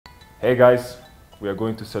Hey guys, we are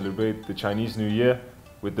going to celebrate the Chinese New Year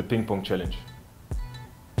with the ping pong challenge.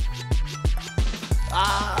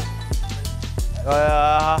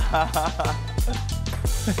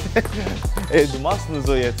 Ey, du machst nur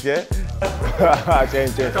so jetzt, gell?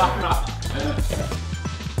 Change.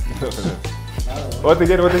 What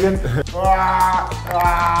again?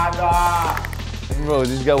 Bro,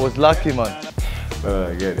 this guy was lucky, man.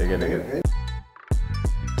 Again.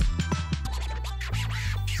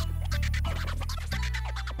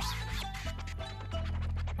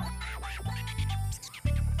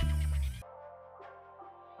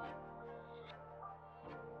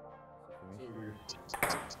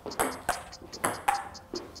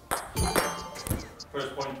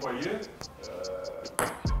 First point for you.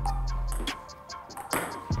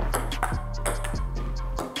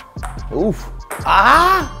 Oof.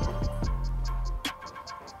 Ah!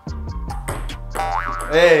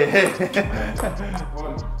 Hey.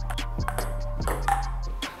 One.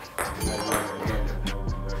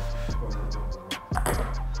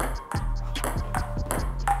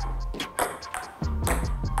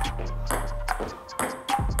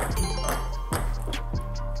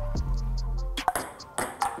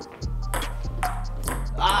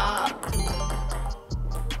 Ah!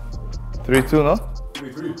 3-2, no?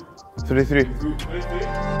 3-3. 3-3.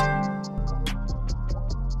 3-3.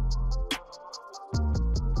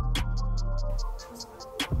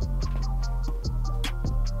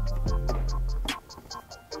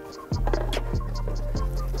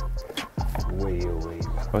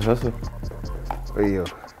 Was hast du? Ojo.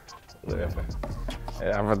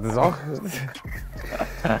 Ja, aber das auch.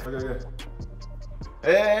 Okay.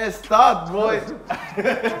 Hey, start, boy!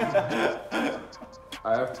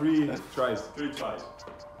 I have 3 tries. 3 tries.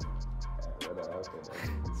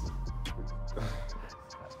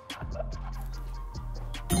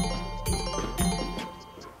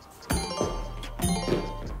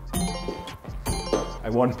 I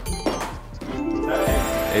won.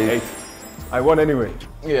 8. I won anyway.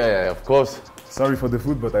 Yeah, of course. Sorry for the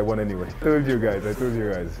food, but I won anyway. I told you guys.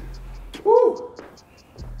 Woo!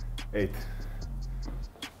 8.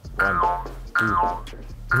 1, 2,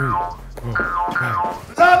 3, 4,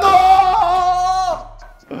 5. No!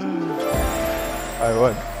 I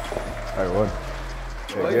won.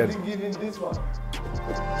 Why Again. did you give him this one?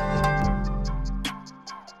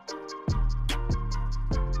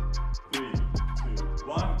 3, 2,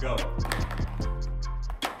 1, go.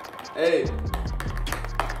 Hey!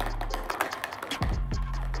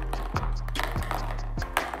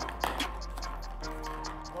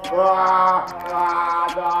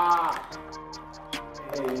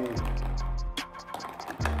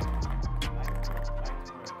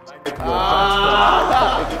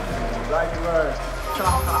 Right word.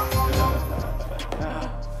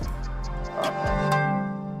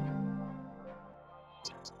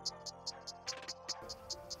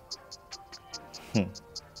 You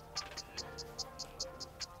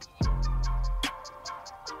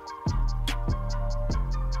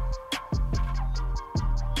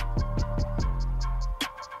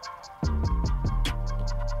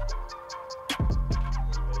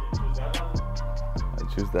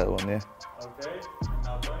choose that one? I choose that one, yeah. Okay,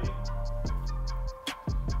 now Tony.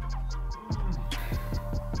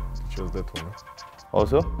 Chose that one.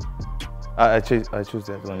 Also? I choose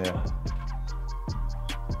that one, yeah.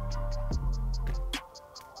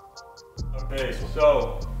 Okay,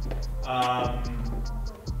 so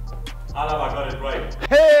Alaba got it right.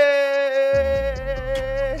 Hey!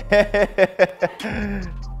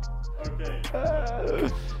 Okay.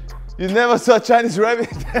 You never saw Chinese rabbit?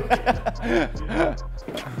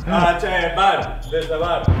 Bar, there's a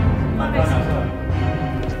bar.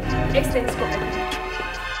 Este es correcto.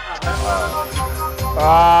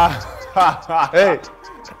 Hey!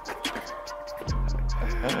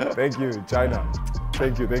 Thank you, China.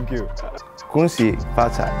 Thank you. 恭喜发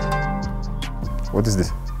财. What is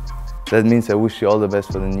this? That means I wish you all the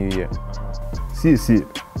best for the new year. See.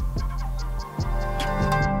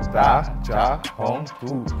 大家好，